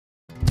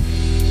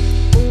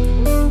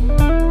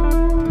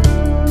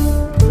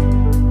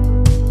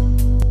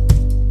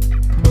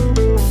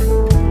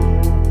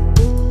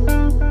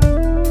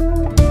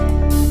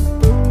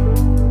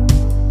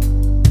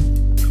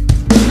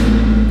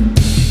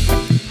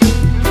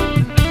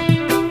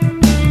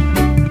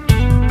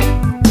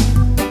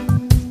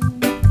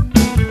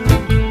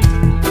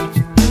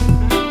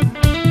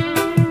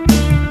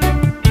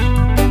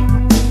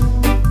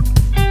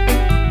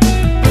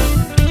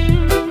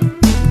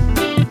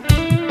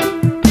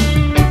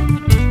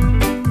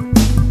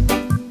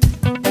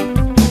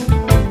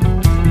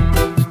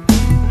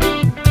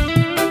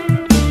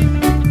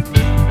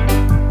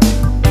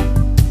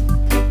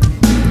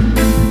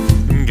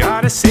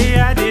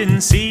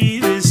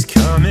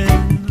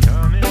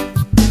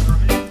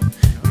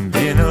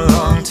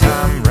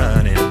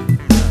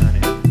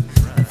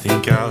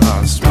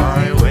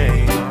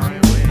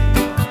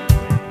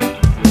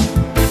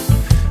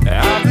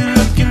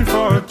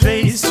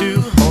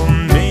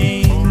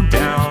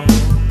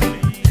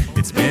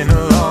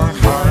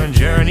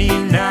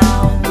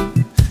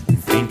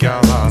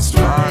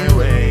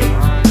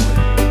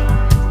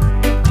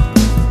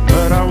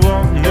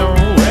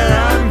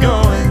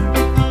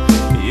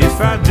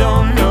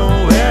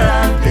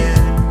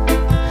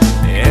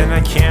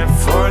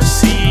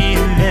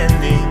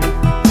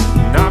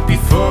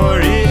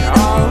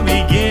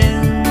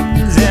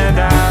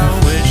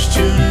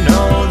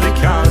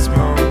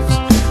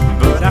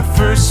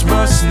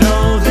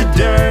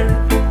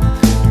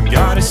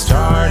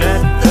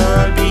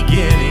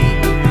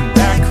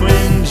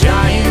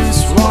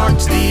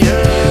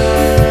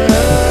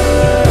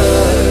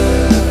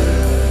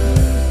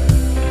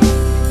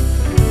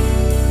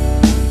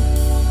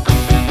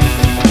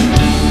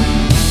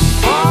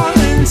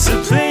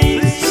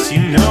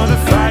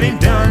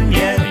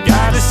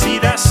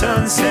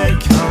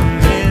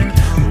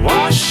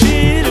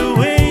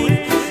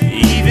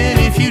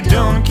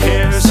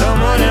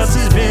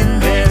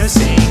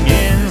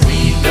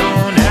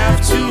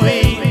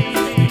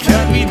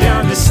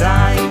the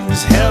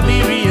signs, help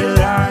me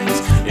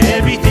realize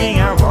everything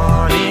I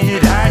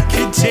wanted, I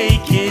could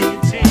take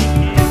it.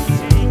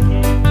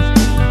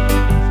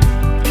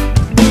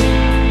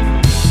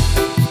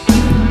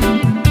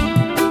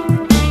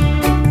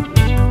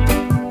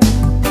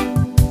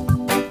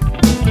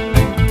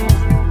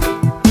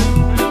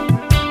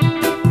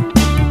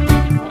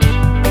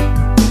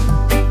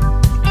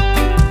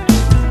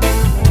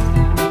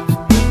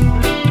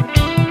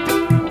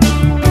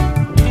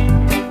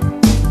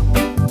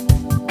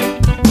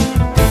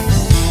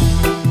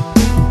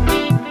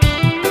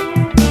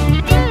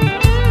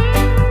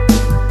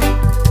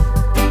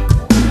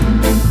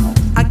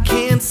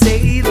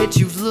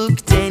 You've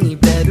looked any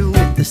better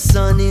with the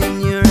sun in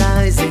your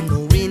eyes and the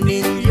wind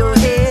in your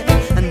hair.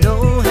 I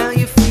know how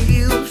you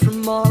feel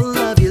from all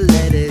of your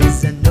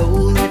letters. I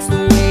know that's the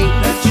way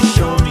that you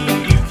show me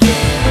you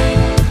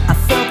care. I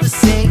felt the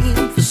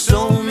same for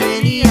so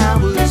many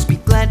hours. Be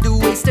glad to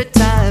waste our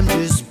time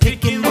just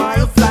picking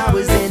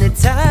wildflowers. And at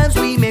times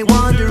we may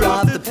wander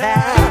off the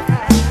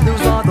path.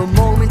 Those are the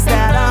moments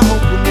that I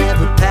hope will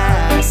never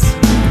pass.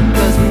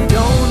 'Cause we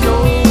don't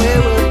know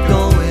where we're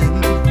going,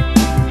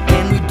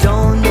 and we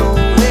don't know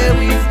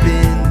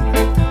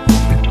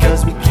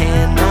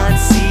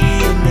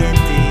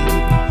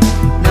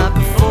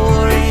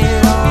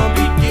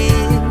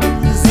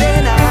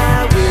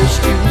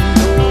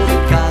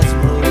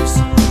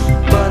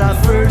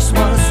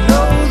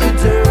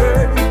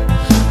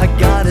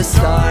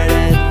start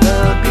at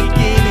the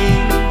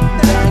beginning,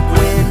 back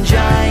when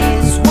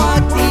giants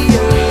walked the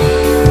earth.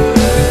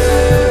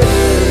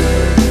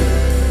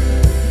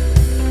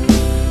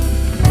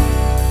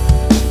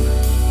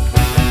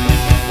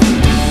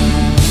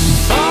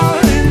 Fall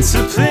into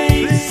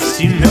place,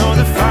 you know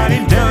the fight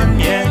ain't done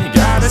yet.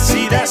 Gotta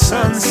see that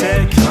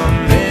sunset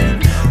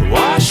coming,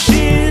 wash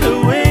it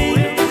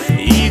away.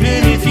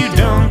 Even if you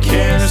don't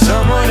care,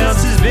 someone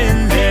else has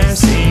been there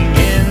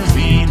singing.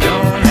 We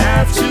don't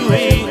have to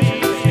wait.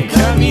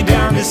 Me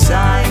down the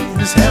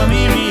sides, help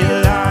me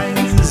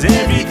realize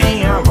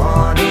everything I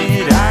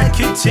wanted, I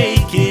could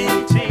take it.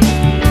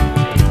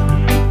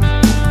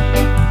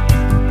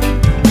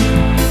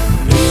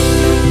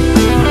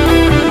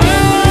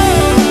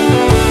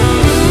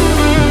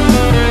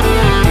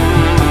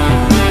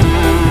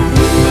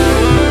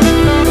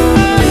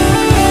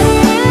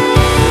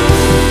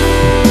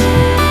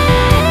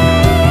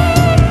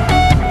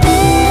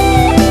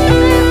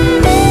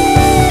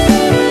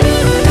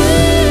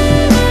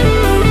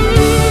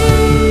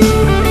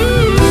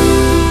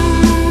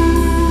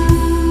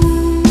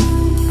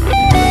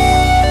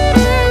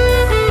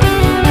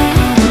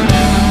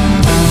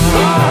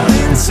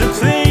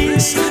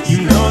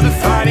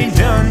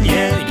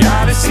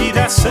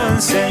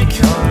 Sunset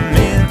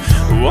coming,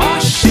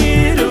 wash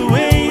it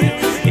away.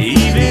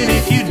 Even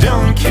if you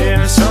don't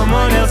care,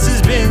 someone else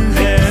has been there.